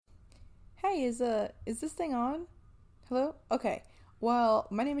Hi, is this thing on? Hello? Okay. Well,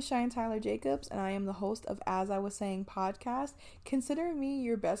 my name is Cheyenne Tyler Jacobs, and I am the host of As I Was Saying podcast. Consider me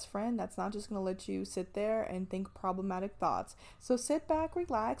your best friend that's not just going to let you sit there and think problematic thoughts. So sit back,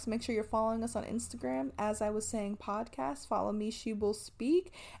 relax, make sure you're following us on Instagram, As I Was Saying podcast. Follow me, She Will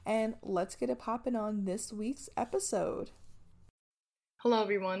Speak, and let's get it popping on this week's episode. Hello,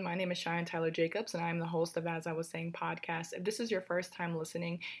 everyone. My name is Cheyenne Tyler Jacobs, and I am the host of As I Was Saying podcast. If this is your first time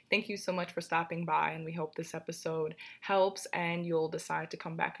listening, thank you so much for stopping by, and we hope this episode helps and you'll decide to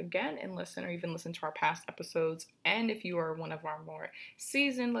come back again and listen or even listen to our past episodes. And if you are one of our more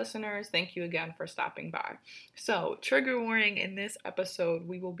seasoned listeners, thank you again for stopping by. So, trigger warning, in this episode,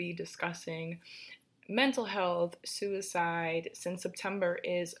 we will be discussing mental health, suicide, since September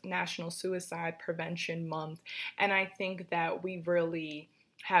is National Suicide Prevention Month. And I think that we really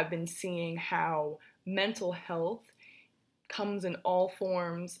have been seeing how mental health comes in all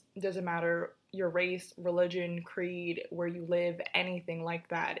forms. Doesn't matter your race, religion, creed, where you live, anything like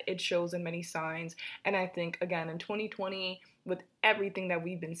that. It shows in many signs. And I think, again, in 2020, with everything that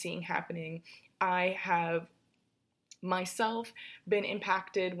we've been seeing happening, I have myself been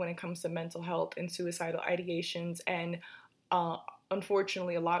impacted when it comes to mental health and suicidal ideations, and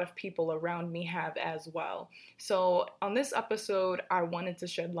unfortunately a lot of people around me have as well. So on this episode, I wanted to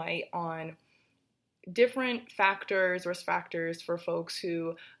shed light on different factors, risk factors for folks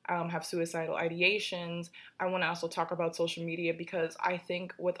who have suicidal ideations. I want to also talk about social media because I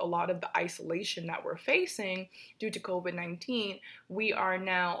think with a lot of the isolation that we're facing due to COVID-19, we are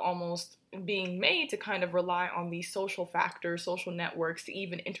now almost being made to kind of rely on these social factors, social networks to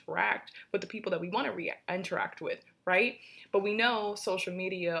even interact with the people that we want to interact with, right? But we know social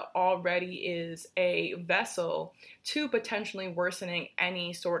media already is a vessel to potentially worsening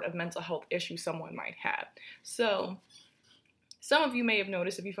any sort of mental health issue someone might have. So some of you may have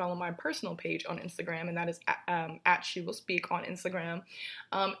noticed if you follow my personal page on Instagram, and that is at She Will Speak on Instagram,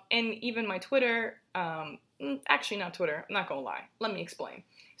 and even my Twitter, actually not Twitter, I'm not gonna lie, let me explain.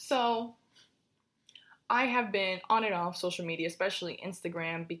 So I have been on and off social media, especially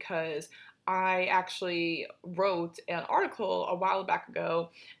Instagram, because I actually wrote an article a while back ago,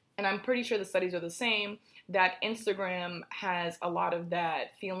 and I'm pretty sure the studies are the same, that Instagram has a lot of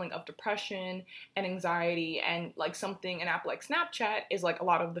that feeling of depression and anxiety, and like something, an app like Snapchat is like a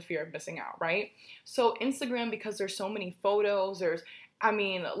lot of the fear of missing out, right? So Instagram, because there's so many photos,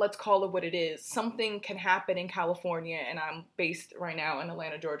 let's call it what it is. Something can happen in California, and I'm based right now in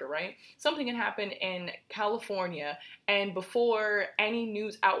Atlanta, Georgia, right? Something can happen in California, and before any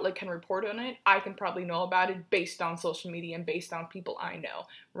news outlet can report on it, I can probably know about it based on social media and based on people I know,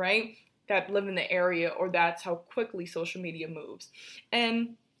 right? That live in the area, or that's how quickly social media moves.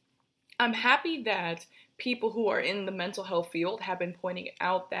 And I'm happy that people who are in the mental health field have been pointing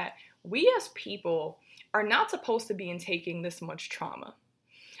out that we as people are not supposed to be taking this much trauma.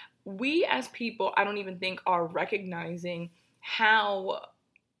 We as people, I don't even think are recognizing how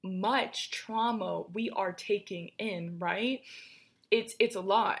much trauma we are taking in, right? It's a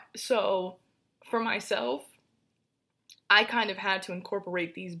lot. So for myself, I kind of had to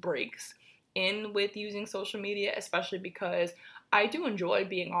incorporate these breaks in with using social media, especially because I do enjoy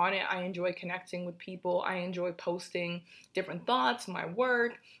being on it. I enjoy connecting with people. I enjoy posting different thoughts, my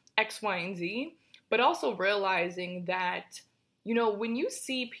work, X, Y, and Z. But also realizing that, when you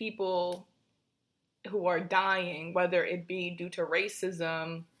see people who are dying, whether it be due to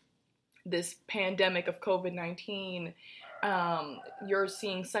racism, this pandemic of COVID-19, you're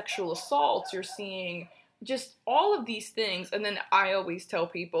seeing sexual assaults, you're seeing just all of these things. And then I always tell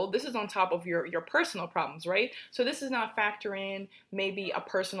people, this is on top of your personal problems, right? So this is not factoring in maybe a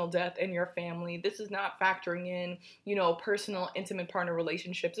personal death in your family. This is not factoring in, personal intimate partner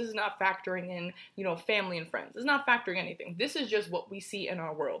relationships. This is not factoring in, family and friends. This is not factoring anything. This is just what we see in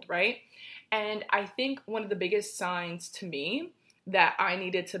our world, right? And I think one of the biggest signs to me that I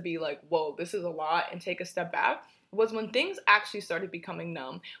needed to be like, whoa, this is a lot, and take a step back, was when things actually started becoming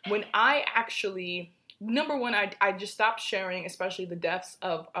numb. When I actually, number one, I just stopped sharing, especially the deaths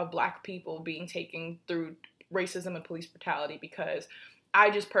of Black people being taken through racism and police brutality, because I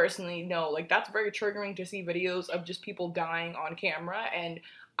just personally know, like, that's very triggering to see videos of just people dying on camera. And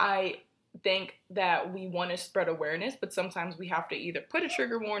I think that we want to spread awareness, but sometimes we have to either put a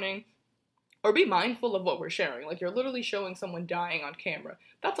trigger warning or be mindful of what we're sharing. Like, you're literally showing someone dying on camera.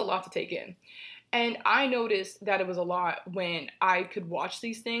 That's a lot to take in. And I noticed that it was a lot when I could watch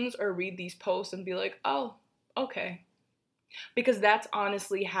these things or read these posts and be like, oh, okay. Because that's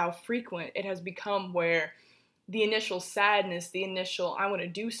honestly how frequent it has become, where the initial sadness, the initial I want to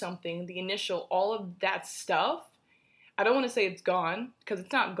do something, the initial all of that stuff I don't want to say it's gone, because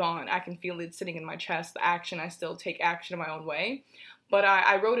it's not gone. I can feel it sitting in my chest, the action. I still take action in my own way. But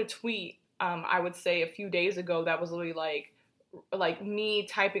I wrote a tweet, I would say a few days ago, that was literally like me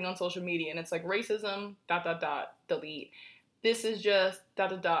typing on social media, and it's like racism, ... delete. This is just ...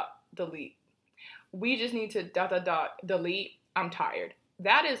 delete. We just need to ... delete. I'm tired.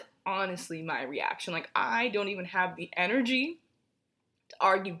 That is honestly my reaction. Like, I don't even have the energy to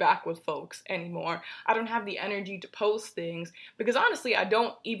argue back with folks anymore. I don't have the energy to post things, because honestly, I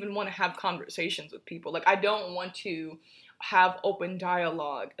don't even want to have conversations with people. Like, I don't want to have open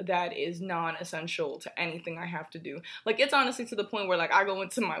dialogue that is non-essential to anything I have to do. Like, it's honestly to the point where, like, I go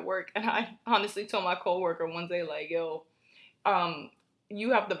into my work and I honestly told my coworker one day, like, yo,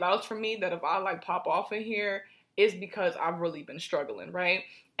 you have to vouch for me that if I like pop off in here, it's because I've really been struggling, right?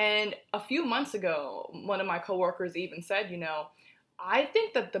 And a few months ago, one of my coworkers even said, you know, I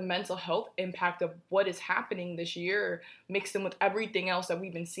think that the mental health impact of what is happening this year, mixed in with everything else that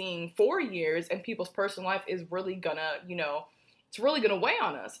we've been seeing for years, and people's personal life is really gonna, you know, it's really gonna weigh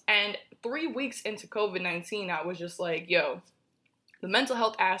on us. And 3 weeks into COVID-19, I was just like, yo, the mental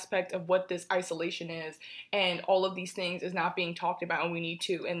health aspect of what this isolation is and all of these things is not being talked about, and we need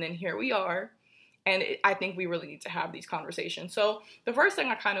to. And then here we are. And I think we really need to have these conversations. So the first thing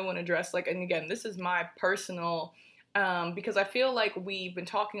I kind of want to address, like, and again, this is my personal, because I feel like we've been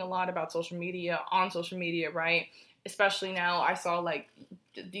talking a lot about social media, on social media, right? Especially now, I saw like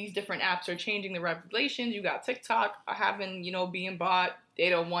these different apps are changing the regulations. You got TikTok having, you know, being bought. They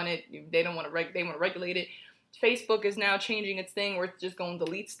don't want it. They don't want to. They want to regulate it. Facebook is now changing its thing where it's just going to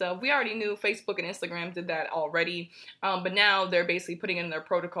delete stuff. We already knew Facebook and Instagram did that already, but now they're basically putting in their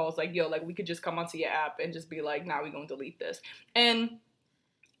protocols like, yo, like, we could just come onto your app and just be like, nah, we're going to delete this. And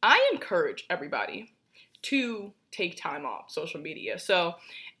I encourage everybody to take time off social media. So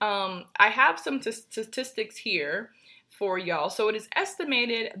I have some statistics here for y'all. So it is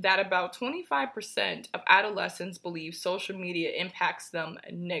estimated that about 25% of adolescents believe social media impacts them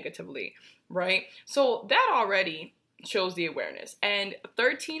negatively, right? So that already shows the awareness. And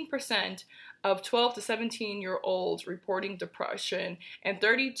 13% of 12 to 17-year-olds reporting depression, and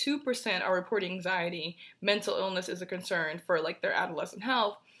 32% are reporting anxiety. Mental illness is a concern for like their adolescent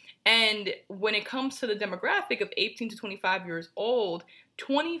health. And when it comes to the demographic of 18 to 25 years old,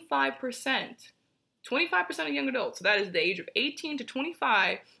 25% of young adults, so that is the age of 18 to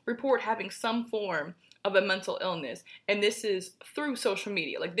 25, report having some form of a mental illness. And this is through social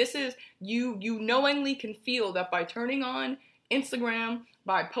media. Like, this is, you knowingly can feel that by turning on Instagram,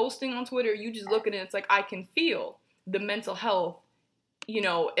 by posting on Twitter, you just look at it, it's like, I can feel the mental health, you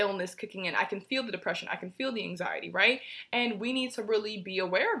know, illness kicking in. I can feel the depression. I can feel the anxiety, right? And we need to really be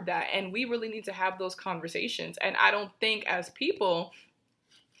aware of that. And we really need to have those conversations. And I don't think as people,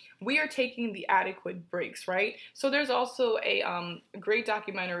 we are taking the adequate breaks, right? So there's also a great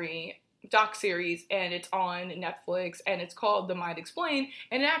doc series, and it's on Netflix, and it's called The Mind Explained,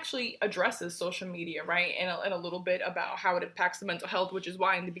 and it actually addresses social media, right? And a little bit about how it impacts the mental health, which is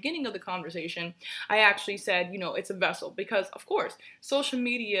why in the beginning of the conversation, I actually said, you know, it's a vessel, because of course, social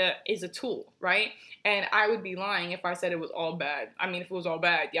media is a tool, right? And I would be lying if I said it was all bad. I mean, if it was all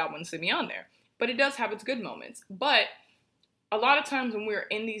bad, y'all wouldn't see me on there. But it does have its good moments. But a lot of times when we're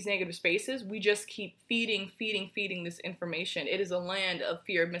in these negative spaces, we just keep feeding this information. It is a land of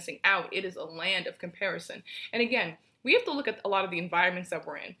fear of missing out. It is a land of comparison. And again, we have to look at a lot of the environments that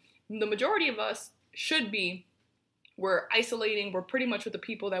we're in. The majority of us we're isolating. We're pretty much with the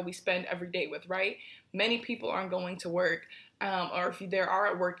people that we spend every day with, right? Many people aren't going to work, or if they are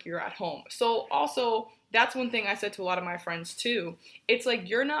at work, you're at home. So also, that's one thing I said to a lot of my friends too. It's like,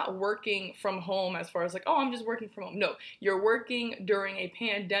 you're not working from home as far as like, oh, I'm just working from home. No, you're working during a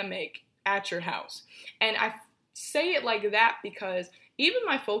pandemic at your house. And I say it like that because even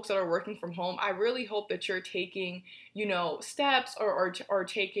my folks that are working from home, I really hope that you're taking, you know, steps or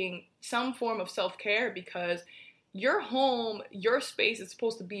taking some form of self-care, because your home, your space is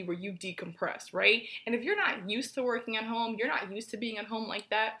supposed to be where you decompress, right? And if you're not used to working at home, you're not used to being at home like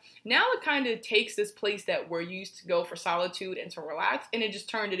that, now it kind of takes this place that we're used to go for solitude and to relax, and it just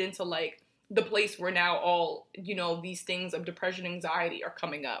turned it into like the place where now all, you know, these things of depression, anxiety are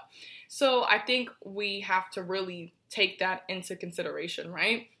coming up. So I think we have to really take that into consideration,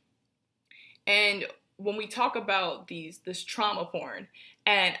 right? And when we talk about this trauma porn,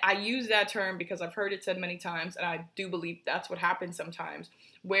 and I use that term because I've heard it said many times, and I do believe that's what happens sometimes,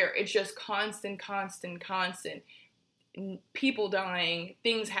 where it's just constant, people dying,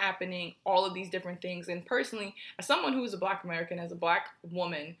 things happening, all of these different things. And personally, as someone who is a Black American, as a Black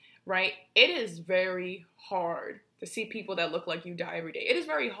woman, right, it is very hard to see people that look like you die every day. It is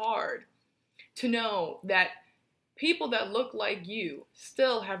very hard to know that people that look like you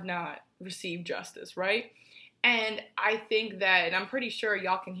still have not received justice, right? And I think that, and I'm pretty sure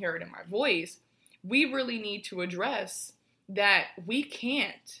y'all can hear it in my voice, we really need to address that we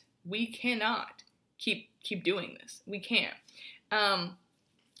cannot keep doing this. We can't. On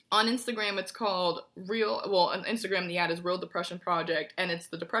Instagram, it's called on Instagram, the ad is Real Depression Project, and it's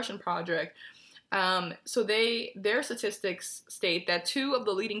the Depression Project. So their statistics state that 2 of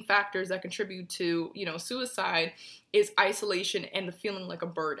the leading factors that contribute to, suicide is isolation and the feeling like a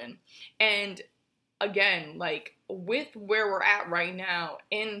burden. And again, like with where we're at right now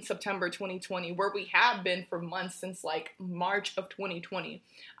in September 2020, where we have been for months since like March of 2020,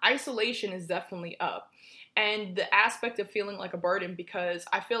 isolation is definitely up. And the aspect of feeling like a burden, because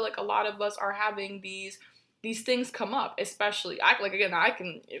I feel like a lot of us are having these things come up, especially,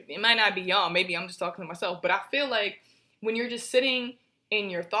 it might not be y'all, maybe I'm just talking to myself, but I feel like when you're just sitting in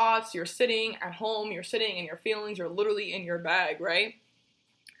your thoughts, you're sitting at home, you're sitting in your feelings, you're literally in your bag, right?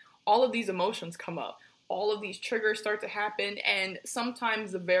 All of these emotions come up, all of these triggers start to happen, and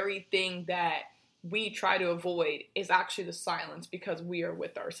sometimes the very thing that we try to avoid is actually the silence because we are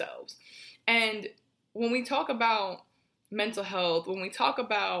with ourselves. And when we talk about mental health, when we talk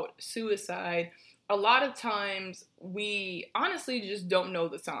about suicide, a lot of times we honestly just don't know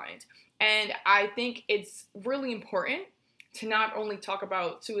the signs. And I think it's really important to not only talk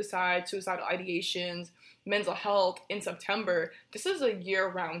about suicidal ideations, mental health in September. This is a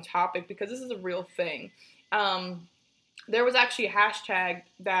year-round topic because this is a real thing. There was actually a hashtag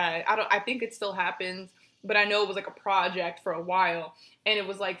that I think it still happens, but I know it was like a project for a while, and it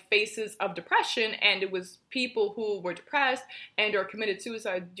was like Faces of Depression, and it was people who were depressed and or committed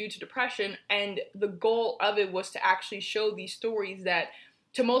suicide due to depression, and the goal of it was to actually show these stories that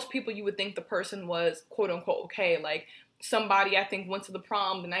to most people you would think the person was quote unquote okay, like somebody I think went to the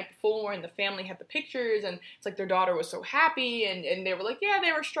prom the night before and the family had the pictures and it's like their daughter was so happy and they were like, yeah,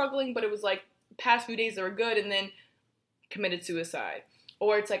 they were struggling, but it was like past few days they were good and then committed suicide.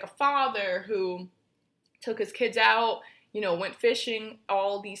 Or it's like a father who took his kids out, went fishing,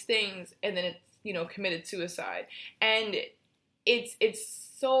 all these things, and then it's, committed suicide. And it's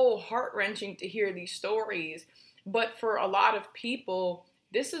so heart-wrenching to hear these stories, but for a lot of people,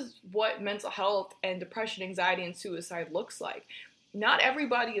 this is what mental health and depression, anxiety, and suicide looks like. Not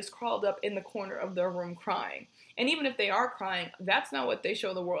everybody is crawled up in the corner of their room crying. And even if they are crying, that's not what they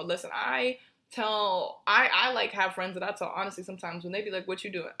show the world. Listen, I like have friends that I tell honestly sometimes when they be like, what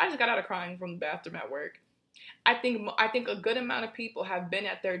you doing? I just got out of crying from the bathroom at work. I think a good amount of people have been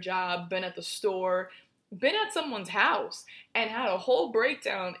at their job, been at the store, been at someone's house and had a whole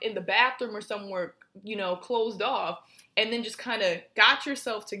breakdown in the bathroom or somewhere, closed off, and then just kind of got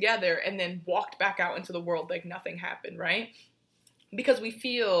yourself together and then walked back out into the world like nothing happened, right? Because we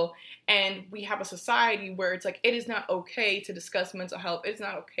feel and we have a society where it's like it is not okay to discuss mental health. It's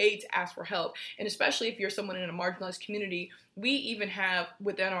not okay to ask for help. And especially if you're someone in a marginalized community, we even have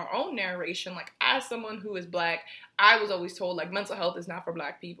within our own narration, like as someone who is Black, I was always told like mental health is not for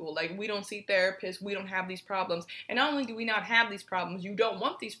Black people. Like we don't see therapists, we don't have these problems. And not only do we not have these problems, you don't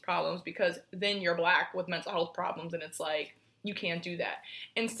want these problems because then you're Black with mental health problems and it's like you can't do that.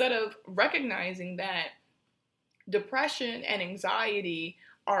 Instead of recognizing that depression and anxiety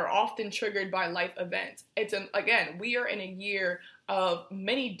are often triggered by life events. Again, we are in a year of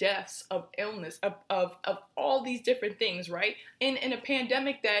many deaths, of illness, of all these different things, right? In a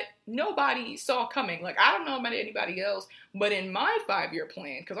pandemic that nobody saw coming. Like, I don't know about anybody else, but in my 5-year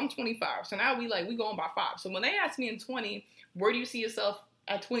plan, because I'm 25, so now we going by 5. So when they asked me in 20, where do you see yourself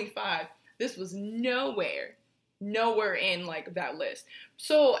at 25? This was nowhere in like that list.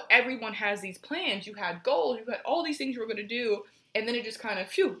 So everyone has these plans. You had goals. You had all these things you were going to do. And then it just kind of,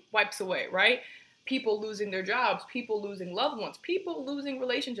 wipes away, right? People losing their jobs, people losing loved ones, people losing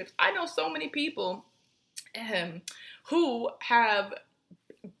relationships. I know so many people who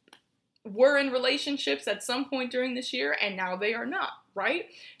were in relationships at some point during this year and now they are not, right?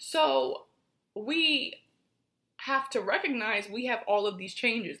 So we have to recognize we have all of these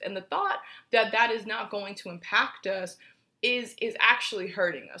changes, and the thought that is not going to impact us is actually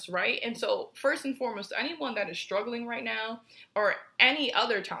hurting us, right? And so first and foremost, anyone that is struggling right now or any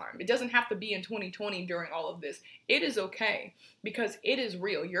other time, it doesn't have to be in 2020 during all of this, it is okay because it is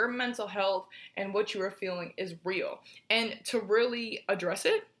real. Your mental health and what you are feeling is real, and to really address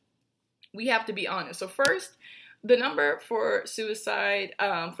it, we have to be honest. So first, the number for suicide,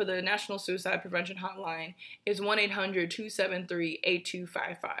 for the National Suicide Prevention Hotline is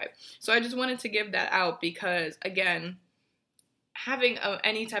 1-800-273-8255. So I just wanted to give that out because, again, having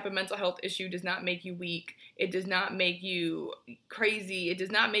any type of mental health issue does not make you weak. It does not make you crazy. It does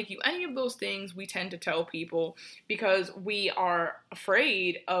not make you any of those things we tend to tell people because we are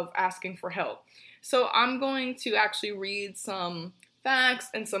afraid of asking for help. So I'm going to actually read some facts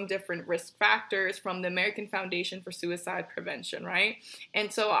and some different risk factors from the American Foundation for Suicide Prevention, right?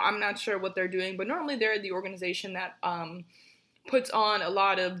 And so I'm not sure what they're doing, but normally they're the organization that puts on a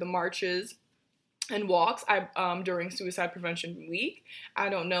lot of the marches and walks during Suicide Prevention Week. I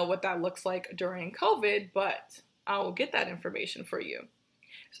don't know what that looks like during COVID, but I will get that information for you.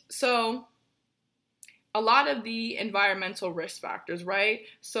 So a lot of the environmental risk factors, right?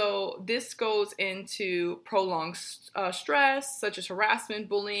 So this goes into prolonged stress, such as harassment,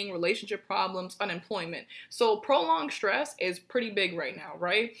 bullying, relationship problems, unemployment. So prolonged stress is pretty big right now,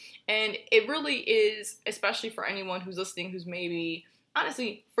 right? And it really is, especially for anyone who's listening, who's maybe,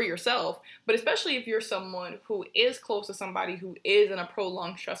 honestly, for yourself, but especially if you're someone who is close to somebody who is in a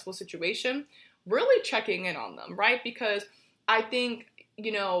prolonged stressful situation, really checking in on them, right? Because I think,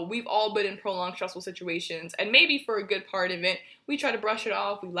 we've all been in prolonged stressful situations, and maybe for a good part of it, we try to brush it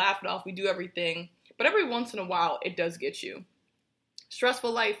off, we laugh it off, we do everything, but every once in a while, it does get you.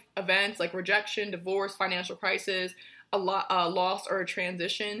 Stressful life events like rejection, divorce, financial crisis, a loss or a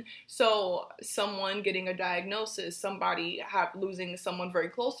transition. So someone getting a diagnosis, somebody losing someone very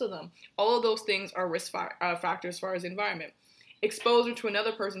close to them. All of those things are risk factors as far as environment. Exposure to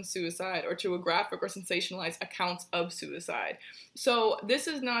another person's suicide or to a graphic or sensationalized accounts of suicide. So this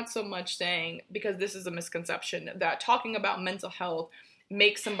is not so much saying, because this is a misconception, that talking about mental health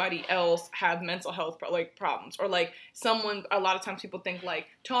make somebody else have mental health problems, or someone, a lot of times people think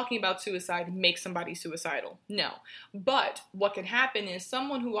talking about suicide makes somebody suicidal. No, but what can happen is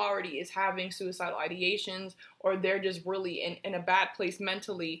someone who already is having suicidal ideations, or they're just really in a bad place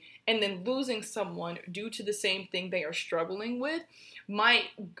mentally, and then losing someone due to the same thing they are struggling with might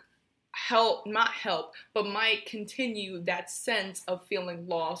might continue that sense of feeling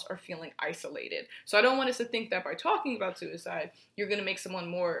lost or feeling isolated. So I don't want us to think that by talking about suicide, you're going to make someone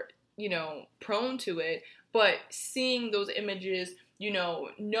more, prone to it. But seeing those images,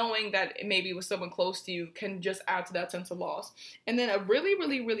 knowing that maybe it was someone close to you can just add to that sense of loss. And then a really,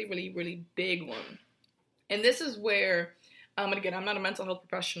 really, really, really, really big one. And this is where, and again, I'm not a mental health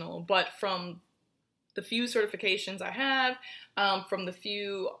professional, but from the few certifications I have, from the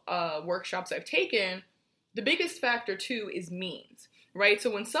few workshops I've taken, the biggest factor too is means, right?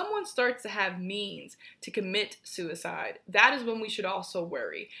 So when someone starts to have means to commit suicide, that is when we should also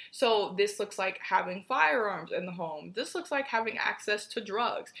worry. So this looks like having firearms in the home. This looks like having access to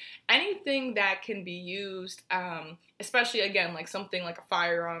drugs. Anything that can be used, especially again, like something like a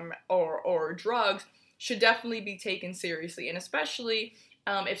firearm or drugs, should definitely be taken seriously, and especially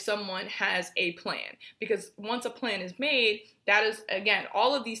if someone has a plan, because once a plan is made, that is, again,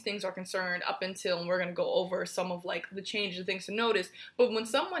 all of these things are concerned up until, and we're going to go over some of the changes and things to notice, but when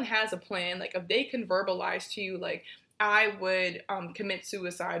someone has a plan, if they can verbalize to you, I would commit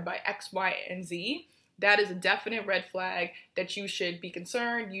suicide by X, Y, and Z, that is a definite red flag that you should be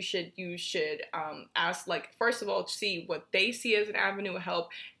concerned. You should ask, first of all, see what they see as an avenue of help,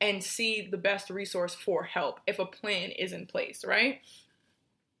 and see the best resource for help if a plan is in place, right?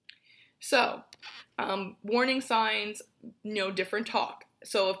 So, warning signs, different talk.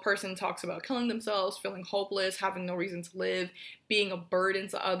 So if a person talks about killing themselves, feeling hopeless, having no reason to live, being a burden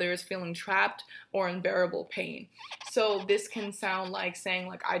to others, feeling trapped, or unbearable pain. So this can sound like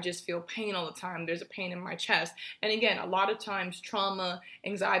saying I just feel pain all the time. There's a pain in my chest. And again, a lot of times trauma,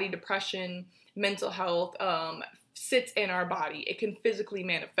 anxiety, depression, mental health, sits in our body. It can physically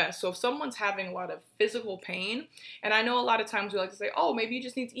manifest. So if someone's having a lot of physical pain, and I know a lot of times we like to say, oh, maybe you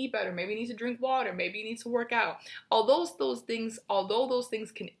just need to eat better, maybe you need to drink water, maybe you need to work out. Although those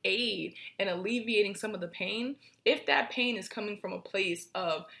things can aid in alleviating some of the pain, if that pain is coming from a place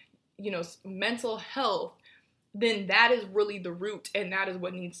of, mental health, then that is really the root, and that is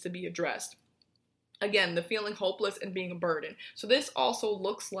what needs to be addressed. Again, the feeling hopeless and being a burden. So this also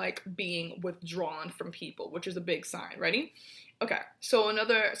looks like being withdrawn from people, which is a big sign. Ready? Okay. So in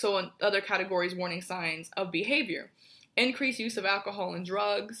other categories, warning signs of behavior: increased use of alcohol and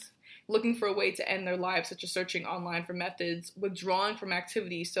drugs, looking for a way to end their lives, such as searching online for methods, withdrawing from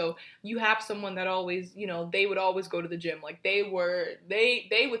activities. So you have someone that always, they would always go to the gym. They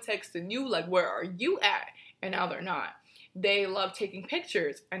would text you, where are you at? And now they're not. They love taking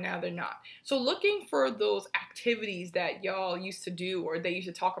pictures, and now they're not. So looking for those activities that y'all used to do, or they used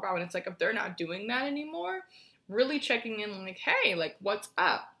to talk about, and it's if they're not doing that anymore, really checking in, hey, what's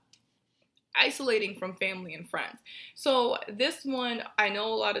up? Isolating from family and friends. So this one, I know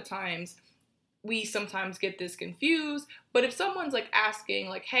a lot of times we sometimes get this confused. But if someone's like asking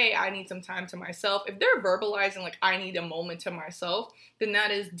like, hey, I need some time to myself, if they're verbalizing like, I need a moment to myself, then that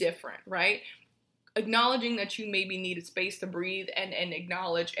is different, right? Acknowledging that you maybe need a space to breathe and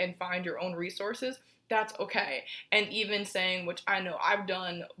acknowledge and find your own resources, that's okay. And even saying, which I know I've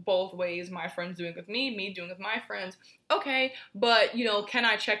done both ways, my friends doing with me doing with my friends, okay, but, you know, can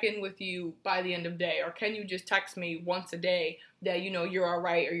I check in with you by the end of the day? Or can you just text me once a day that, you know, you're all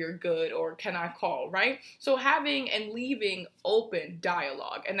right or you're good, or can I call, right? So having and leaving open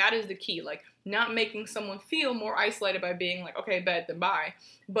dialogue, and that is the key, like not making someone feel more isolated by being like, okay, bet, then bye,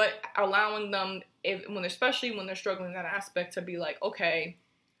 but allowing them, especially when they're struggling in that aspect, to be like, okay,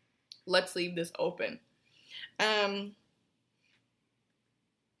 let's leave this open.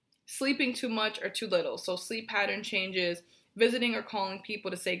 Sleeping too much or too little. So sleep pattern changes, visiting or calling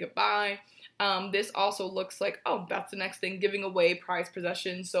people to say goodbye. This also looks like, oh, that's the next thing, giving away prized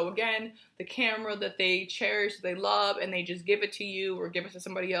possessions. So again, the camera that they cherish, they love, and they just give it to you or give it to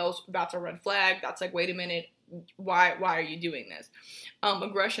somebody else, that's a red flag. That's like, wait a minute, why are you doing this?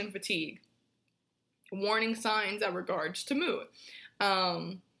 Aggression fatigue. Warning signs in regards to mood.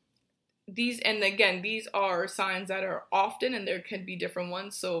 These are signs that are often, and there can be different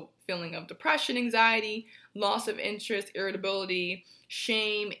ones. So feeling of depression, anxiety, loss of interest, irritability,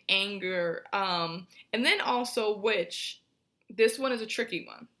 shame, anger, and then also, which this one is a tricky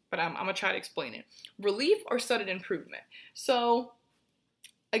one, but I'm gonna try to explain it. Relief or sudden improvement. So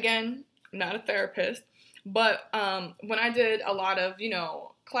again, I'm not a therapist, but when I did a lot of, you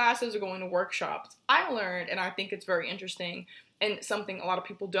know, classes or going to workshops, I learned, and I think it's very interesting, and something a lot of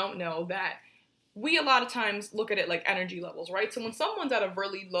people don't know, that we a lot of times look at it like energy levels, right? So when someone's at a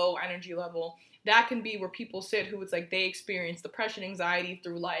really low energy level, that can be where people sit who it's like they experience depression, anxiety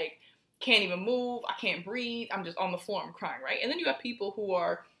through like, can't even move, I can't breathe, I'm just on the floor, I'm crying, right? And then you have people who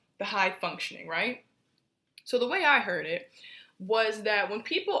are the high functioning, right? So the way I heard it was that when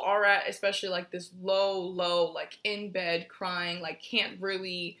people are at especially like this low, like in bed crying, like can't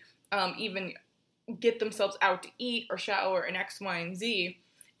really even get themselves out to eat or shower and X, Y, and Z,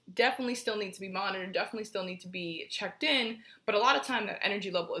 definitely still need to be monitored, definitely still need to be checked in, but a lot of time that energy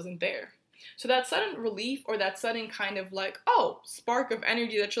level isn't there. So that sudden relief or that sudden kind of like, oh, spark of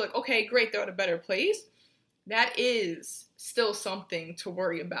energy that you're like, okay, great, they're at a better place, that is still something to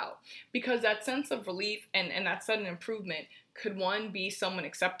worry about, because that sense of relief and that sudden improvement could, one, be someone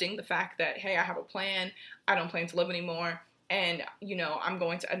accepting the fact that, hey, I have a plan, I don't plan to live anymore, and, you know, I'm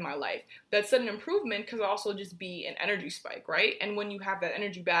going to end my life. That sudden improvement could also just be an energy spike, right? And when you have that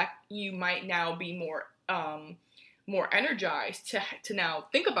energy back, you might now be more energized to now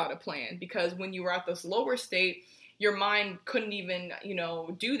think about a plan, because when you were at this lower state, your mind couldn't even, you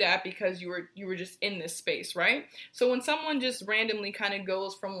know, do that because you were just in this space, right? So when someone just randomly kind of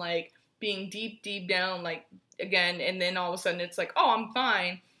goes from like being deep down, like again, and then all of a sudden it's like, oh, I'm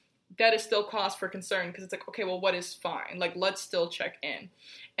fine, that is still cause for concern, because it's like, okay, well, what is fine? Like, let's still check in.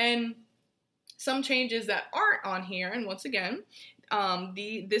 And some changes that aren't on here, and once again,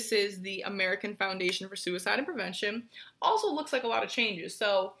 this is the American Foundation for Suicide and Prevention, also looks like a lot of changes.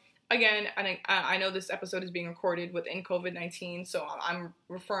 So again, I know this episode is being recorded within COVID-19, so I'm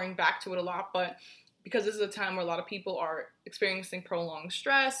referring back to it a lot, but because this is a time where a lot of people are experiencing prolonged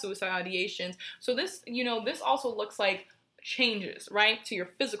stress, suicide ideations, so this, you know, this also looks like changes, right, to your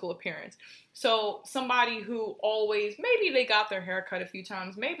physical appearance. So somebody who always, maybe they got their hair cut a few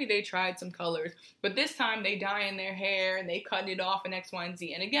times, maybe they tried some colors, but this time they dye in their hair and they cut it off in X, Y, and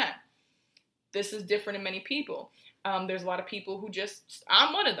Z. And again, this is different in many people. There's a lot of people who just,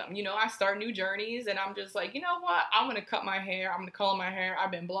 I'm one of them, you know, I start new journeys and I'm just like, you know what, I'm going to cut my hair, I'm going to color my hair, I've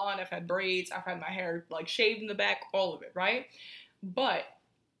been blonde, I've had braids, I've had my hair like shaved in the back, all of it, right? But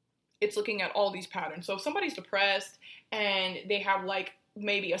it's looking at all these patterns. So if somebody's depressed and they have like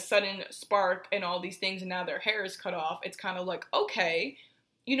maybe a sudden spark and all these things and now their hair is cut off, it's kind of like, okay,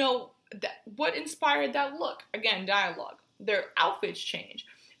 you know, what inspired that look? Again, dialogue. Their outfits change.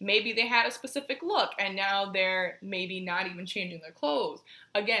 Maybe they had a specific look and now they're maybe not even changing their clothes.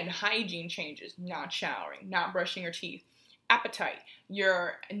 Again, hygiene changes, not showering, not brushing your teeth. Appetite,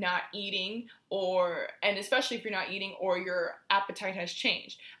 you're not eating, and especially if you're not eating or your appetite has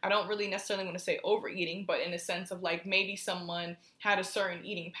changed. I don't really necessarily want to say overeating, but in the sense of like maybe someone had a certain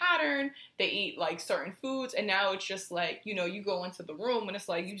eating pattern, they eat like certain foods, and now it's just like, you know, you go into the room and it's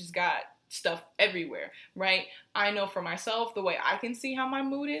like you just got stuff everywhere, right? I know for myself, the way I can see how my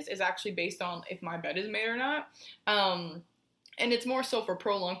mood is actually based on if my bed is made or not. And it's more so for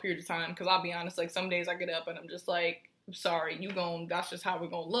prolonged periods of time, because I'll be honest, like some days I get up and I'm just like, sorry, that's just how we're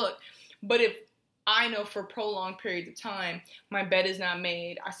gonna look. But if I know for prolonged periods of time, my bed is not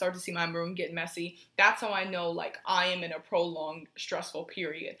made. I start to see my room get messy. That's how I know, like, I am in a prolonged stressful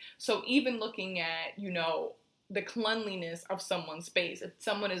period. So even looking at, the cleanliness of someone's space, if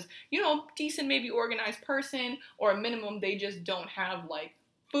someone is, decent, maybe organized person, or a minimum, they just don't have, like,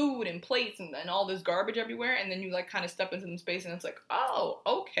 food and plates and all this garbage everywhere, and then you, like, kind of step into the space and it's like, oh,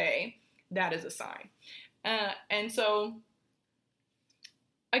 okay, that is a sign. And so,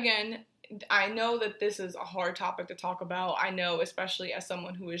 again, I know that this is a hard topic to talk about. I know, especially as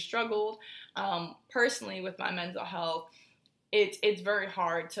someone who has struggled personally with my mental health, it's very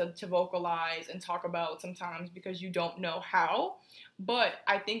hard to vocalize and talk about sometimes because you don't know how. But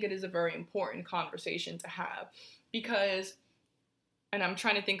I think it is a very important conversation to have because, and I'm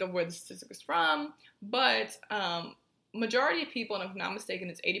trying to think of where the statistic is from, but majority of people, and if I'm not mistaken,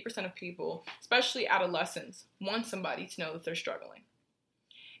 it's 80% of people, especially adolescents, want somebody to know that they're struggling.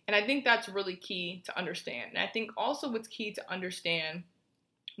 And I think that's really key to understand. And I think also what's key to understand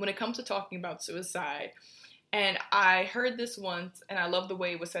when it comes to talking about suicide, and I heard this once, and I love the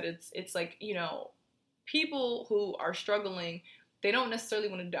way it was said, it's like, people who are struggling, they don't necessarily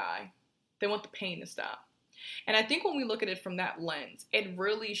want to die. They want the pain to stop. And I think when we look at it from that lens, it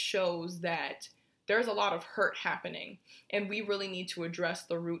really shows that there's a lot of hurt happening, and we really need to address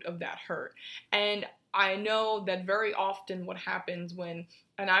the root of that hurt. And I know that very often what happens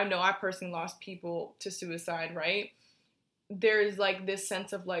and I know I personally lost people to suicide, right? There's like this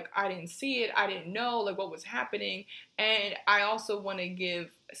sense of like, I didn't see it, I didn't know like what was happening. And I also want to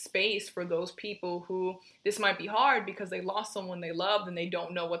give space for those people who this might be hard because they lost someone they loved and they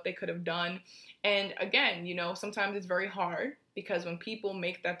don't know what they could have done. And again, sometimes it's very hard because when people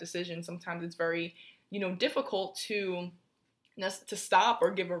make that decision, sometimes it's very, difficult to stop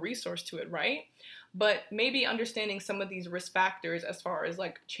or give a resource to it, right? But maybe understanding some of these risk factors as far as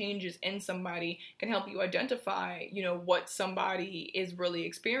like changes in somebody can help you identify, what somebody is really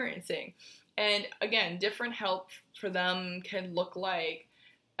experiencing. And again, different help for them can look like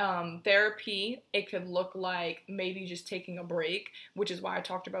therapy. It could look like maybe just taking a break, which is why I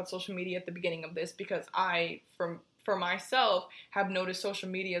talked about social media at the beginning of this, because for myself, have noticed social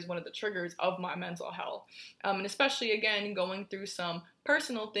media as one of the triggers of my mental health. And especially, again, going through some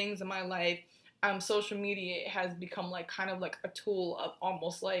personal things in my life, social media has become like kind of like a tool of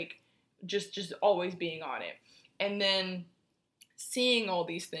almost like just always being on it. And then seeing all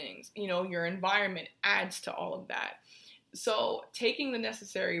these things, your environment adds to all of that. So taking the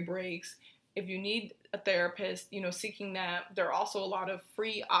necessary breaks, if you need a therapist, seeking that. There are also a lot of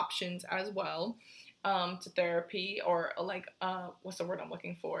free options as well to therapy, or like, what's the word I'm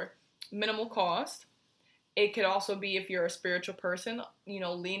looking for? Minimal cost. It could also be if you're a spiritual person,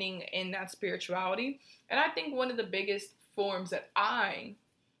 leaning in that spirituality. And I think one of the biggest forms that I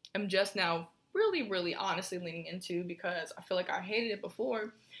am just now really, really honestly leaning into, because I feel like I hated it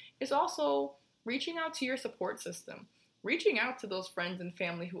before, is also reaching out to your support system. Reaching out to those friends and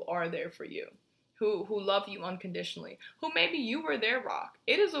family who are there for you, who love you unconditionally, who maybe you were their rock.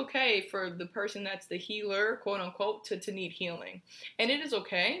 It is okay for the person that's the healer, quote unquote, to need healing. And it is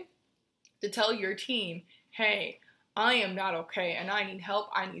okay to tell your team, hey, I am not okay and I need help,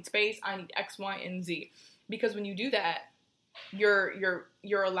 I need space, I need X, Y, and Z. Because when you do that, you're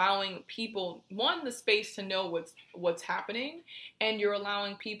allowing people, one, the space to know what's happening, and you're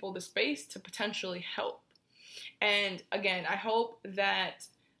allowing people the space to potentially help. And again, I hope that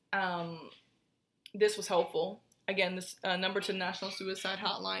this was helpful. Again, this number to the National Suicide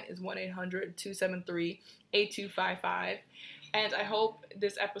Hotline is 1-800-273-8255. And I hope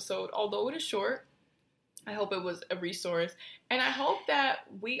this episode, although it is short, I hope it was a resource. And I hope that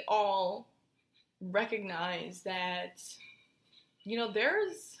we all recognize that,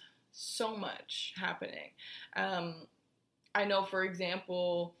 there's so much happening. I know, for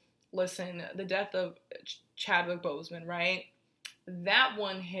example, listen, the death of Chadwick Boseman, right? That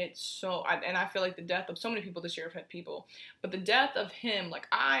one hit so, and I feel like the death of so many people this year have hit people, but the death of him, like,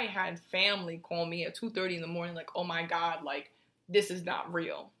 I had family call me at 2:30 in the morning, like, oh my God, like, this is not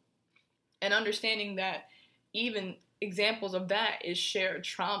real. And understanding that even examples of that is shared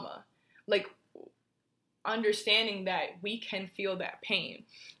trauma. Like, understanding that we can feel that pain.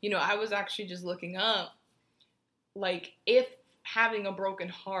 I was actually just looking up, like, if having a broken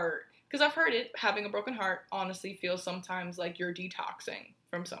heart, because I've heard it, having a broken heart honestly feels sometimes like you're detoxing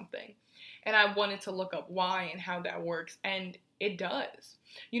from something. And I wanted to look up why and how that works. And it does.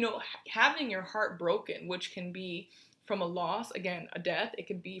 Having your heart broken, which can be from a loss, again, a death, it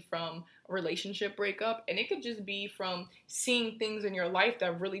could be from a relationship breakup, and it could just be from seeing things in your life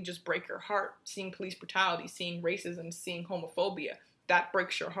that really just break your heart, seeing police brutality, seeing racism, seeing homophobia, that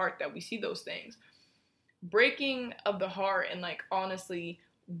breaks your heart that we see those things. breaking of the heart and like honestly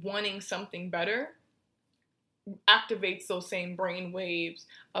wanting something better activates those same brain waves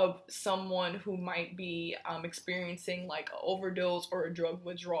of someone who might be experiencing like an overdose or a drug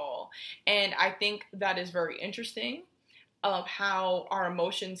withdrawal. And I think that is very interesting of how our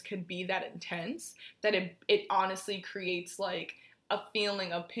emotions could be that intense that it honestly creates like a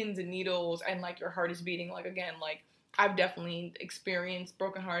feeling of pins and needles and like your heart is beating. Like again, like I've definitely experienced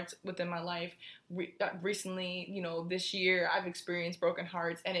broken hearts within my life. Recently, you know, this year I've experienced broken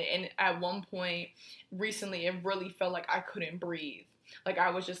hearts, and at one point recently it really felt like I couldn't breathe. Like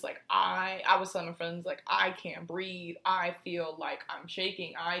I was just like I was telling my friends like I can't breathe. I feel like I'm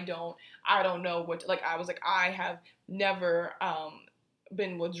shaking. I don't know what like I was like I have never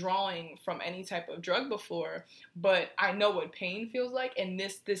been withdrawing from any type of drug before, but I know what pain feels like, and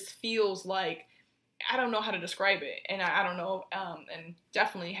this feels like I don't know how to describe it, and I don't know. And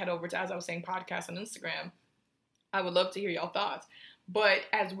definitely head over to As I Was Saying podcast on Instagram. I would love to hear y'all thoughts. But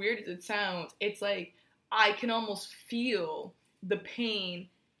as weird as it sounds, it's like I can almost feel the pain,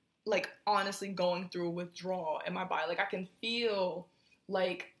 like honestly going through a withdrawal in my body. Like I can feel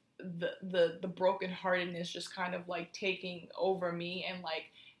like the brokenheartedness just kind of like taking over me, and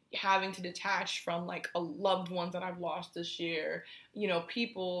like having to detach from like a loved ones that I've lost this year, you know,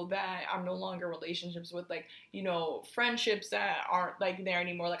 people that I'm no longer in relationships with, like, you know, friendships that aren't like there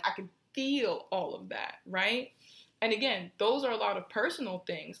anymore. Like I can feel all of that, right? And again, those are a lot of personal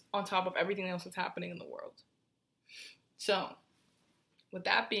things on top of everything else that's happening in the world. So, with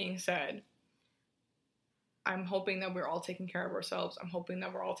that being said, I'm hoping that we're all taking care of ourselves. I'm hoping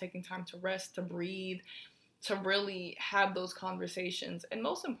that we're all taking time to rest, to breathe, to really have those conversations. And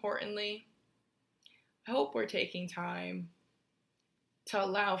most importantly, I hope we're taking time to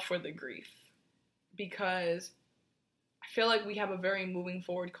allow for the grief, because I feel like we have a very moving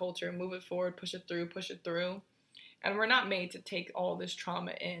forward culture. Move it forward, push it through. And we're not made to take all this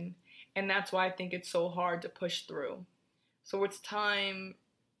trauma in. And that's why I think it's so hard to push through. So it's time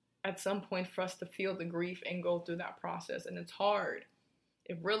at some point for us to feel the grief and go through that process. And it's hard.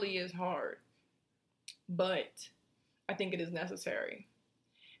 It really is hard. But I think it is necessary.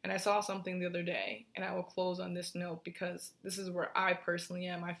 And I saw something the other day, and I will close on this note because this is where I personally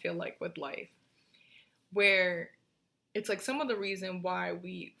am, I feel like, with life, where it's like some of the reason why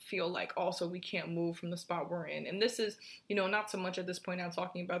we feel like also we can't move from the spot we're in. And this is, you know, not so much at this point now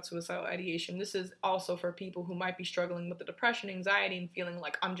talking about suicidal ideation. This is also for people who might be struggling with the depression, anxiety, and feeling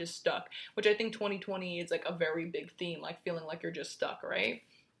like I'm just stuck, which I think 2020 is like a very big theme, like feeling like you're just stuck, right?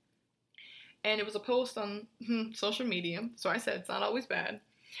 And it was a post on social media, so I said it's not always bad.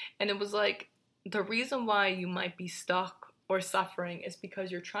 And it was like, the reason why you might be stuck or suffering is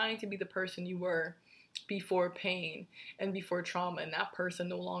because you're trying to be the person you were before pain and before trauma, and that person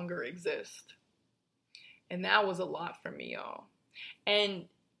no longer exists. And that was a lot for me, y'all. And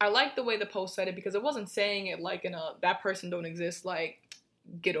I like the way the post said it, because it wasn't saying it like in a that person don't exist, like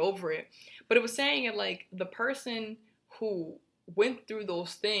get over it. But it was saying it like the person who went through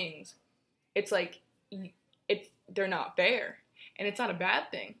those things, it's like they're not there. And it's not a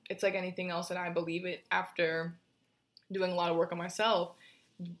bad thing. It's like anything else, and I believe it after doing a lot of work on myself.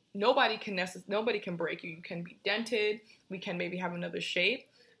 Nobody can break you. You can be dented. We can maybe have another shape.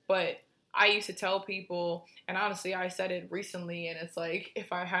 But I used to tell people, and honestly, I said it recently, and it's like,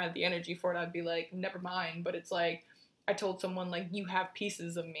 if I had the energy for it, I'd be like, never mind. But it's like, I told someone, like, you have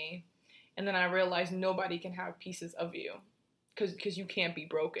pieces of me. And then I realized nobody can have pieces of you, because you can't be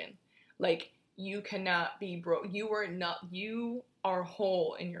broken. Like, you cannot be broke. You are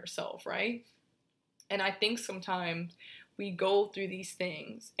whole in yourself, right? And I think sometimes we go through these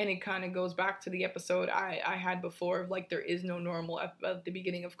things, and it kind of goes back to the episode I had before of like, there is no normal at the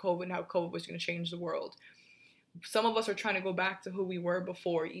beginning of COVID, and how COVID was going to change the world. Some of us are trying to go back to who we were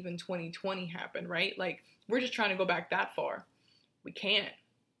before even 2020 happened, right? Like, we're just trying to go back that far. We can't.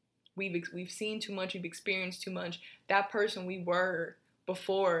 We've seen too much. We've experienced too much. That person we were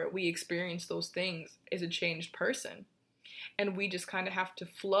before we experienced those things is a changed person. And we just kind of have to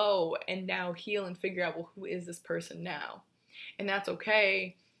flow and now heal and figure out, well, who is this person now? And that's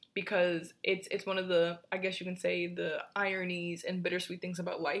okay, because it's one of the, I guess you can say, the ironies and bittersweet things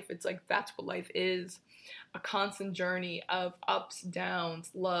about life. It's like, that's what life is. A constant journey of ups,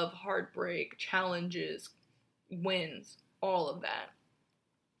 downs, love, heartbreak, challenges, wins, all of that.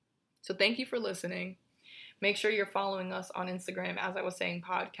 So thank you for listening. Make sure you're following us on Instagram, As I Was Saying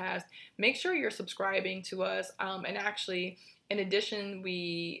Podcast. Make sure you're subscribing to us. And actually, in addition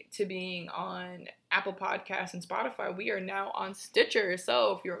to being on Apple Podcasts and Spotify, we are now on Stitcher.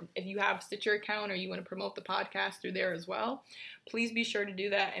 So if you have a Stitcher account or you want to promote the podcast through there as well, please be sure to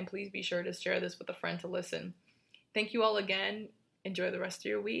do that, and please be sure to share this with a friend to listen. Thank you all again. Enjoy the rest of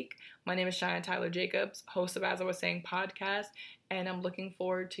your week. My name is Cheyenne Tyler Jacobs, host of As I Was Saying Podcast, and I'm looking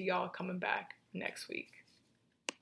forward to y'all coming back next week.